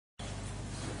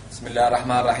بسم الله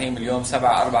الرحمن الرحيم. اليوم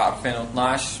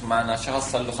 7/4/2012 معنا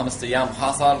شخص صار له 5 أيام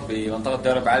محاصر بمنطقة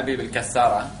دير بعلبي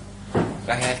بالكسارة.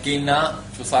 راح يحكي لنا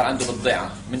شو صار عنده بالضيعة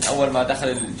من أول ما دخل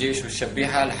الجيش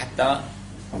والشبيحة لحتى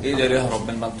يقدر يهرب من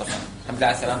المنطقة. الحمد لله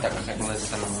على سلامتك أخي. الله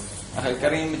يسلمك. أخي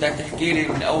الكريم، بدك تحكي لي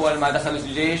من أول ما دخل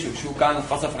الجيش وشو كان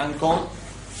القصف عنكم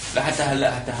لحتى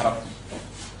هلا حتى هربت.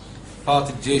 فات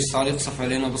الجيش صار يقصف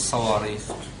علينا بالصواريخ،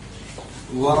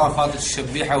 وورا فات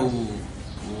الشبيحة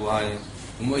وهاي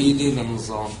ومؤيدين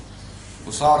للنظام،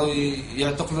 وصاروا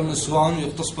يعتقلوا النسوان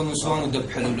ويغتصبوا النسوان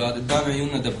ويذبحوا الأولاد قدام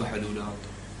عيوننا. ذبحوا الأولاد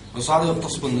وصاروا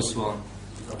يغتصبوا النسوان،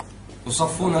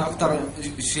 وصفونا أكثر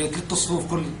شيء 3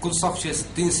 صفوف، كل صف شيء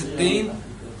 60.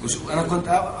 أنا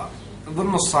كنت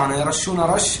بالنص، أنا يرشونا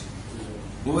رش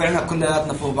وقعنا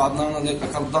كلياتنا فوق بعضنا. أنا ليك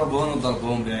أكل ضرب هون وضرب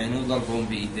هون بعيني وضرب هون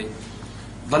بإيدي.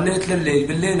 ضليت لليل،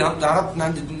 بالليل هربت من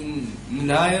عند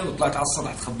من الهاية وطلعت على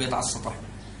السطح، تخبيت على السطح.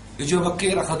 اجوا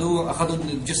بكير اخذوا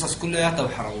الجثث كلياتها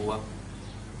وحرقوها.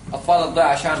 أطفال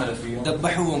الضيعة شو عملوا فيهم؟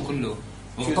 ذبحوهم كلهم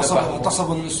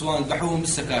واغتصبوا النسوان، ذبحوهم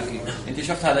بالسكاكين. أنت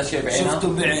شفت هذا الشيء بعينك؟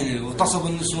 شفته بعيني، واغتصبوا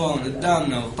النسوان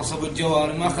قدامنا واغتصبوا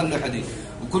الجواري، ما خلوا حدا.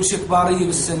 وكل شيء كباريه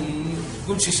بالسن،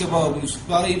 كل شيء شباب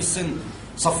كباريه بالسن،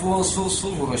 صفوهم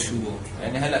صفوف ورشوهم.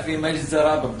 يعني هلا في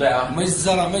مجزرة بالضيعة؟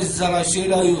 مجزرة شيء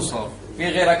لا يوصف. في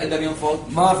غيرك قدر ينفذ؟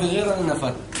 ما في غير انا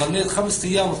نفذ. ضليت 5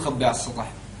 أيام متخبي على السطح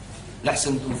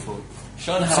لحسن انفذ.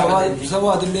 شلون هربت؟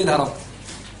 سواد الليل هربت.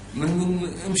 من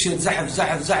مشيت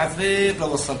زحف هيك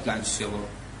لوصلت لعند الشباب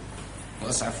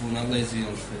واسعفونا، الله يجزيهم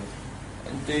الخير.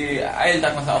 انت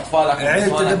عائلتك مثلا اطفالك؟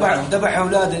 عائلتي ذبح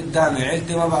اولادي قدامي،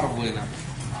 عائلتي ما بعرف وينها.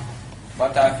 ما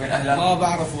بتعرف وين اهلك؟ ما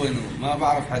بعرف وينهم، ما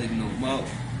بعرف حد منهم،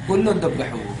 كلهم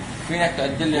ذبحوه. فينك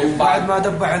تقول لي؟ بعد ما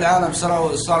ذبحوا العالم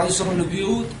صاروا يسروا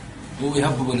البيوت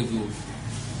ويهببوا البيوت.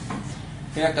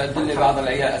 فينك تقول لي بعض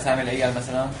العيال، اسامي العيال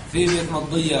مثلا؟ في بيت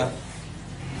مضية،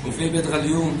 وفي بيت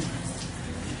غليون،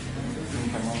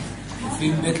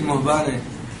 وفي بيت المهبانة،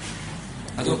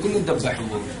 هذول كلهم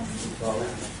ذبحوهم.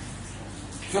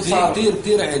 شو صار؟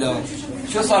 كثير عائلات.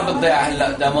 شو صار بالضيعة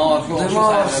هلا؟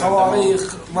 دمار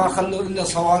صواريخ، ما خلوا الا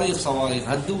صواريخ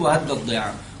هدوها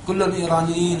الضيعة. كلهم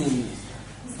ايرانيين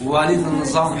ووالين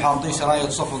النظام، حاطين شرايط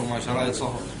صفر وما شرايط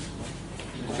صفر،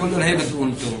 وكلهم هيك بتقول.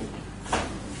 انتم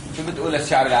شو بتقول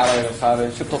للشعب العربي بالخارج؟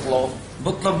 شو بتطلب؟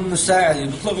 بطلب منه ساعدني،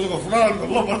 بطلب لي غفران.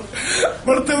 والله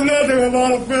مرت اولادي ما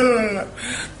بعرف وين،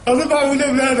 اضبع من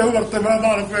اولادي ومرتي ما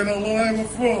بعرف وين. الله هي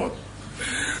مفروض.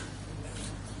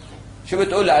 شو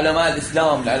بتقول لعلماء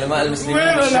الاسلام، لعلماء المسلمين؟ وين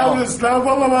علماء الاسلام؟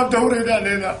 والله ما مدورين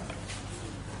علينا.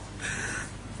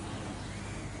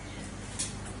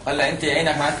 هلا انت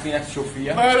عينك ما عاد فينك تشوف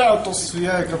فيها؟ ما لا امتص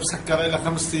فيها، هيك مسكره لها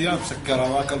 5 أيام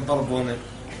مسكره، واكل ضرب هون.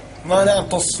 ما لا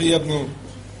امتص فيها ابنو.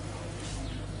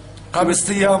 5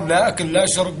 أيام لا اكل لا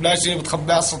شرب لا شيء،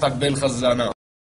 بتخبي على السطح بين الخزانات.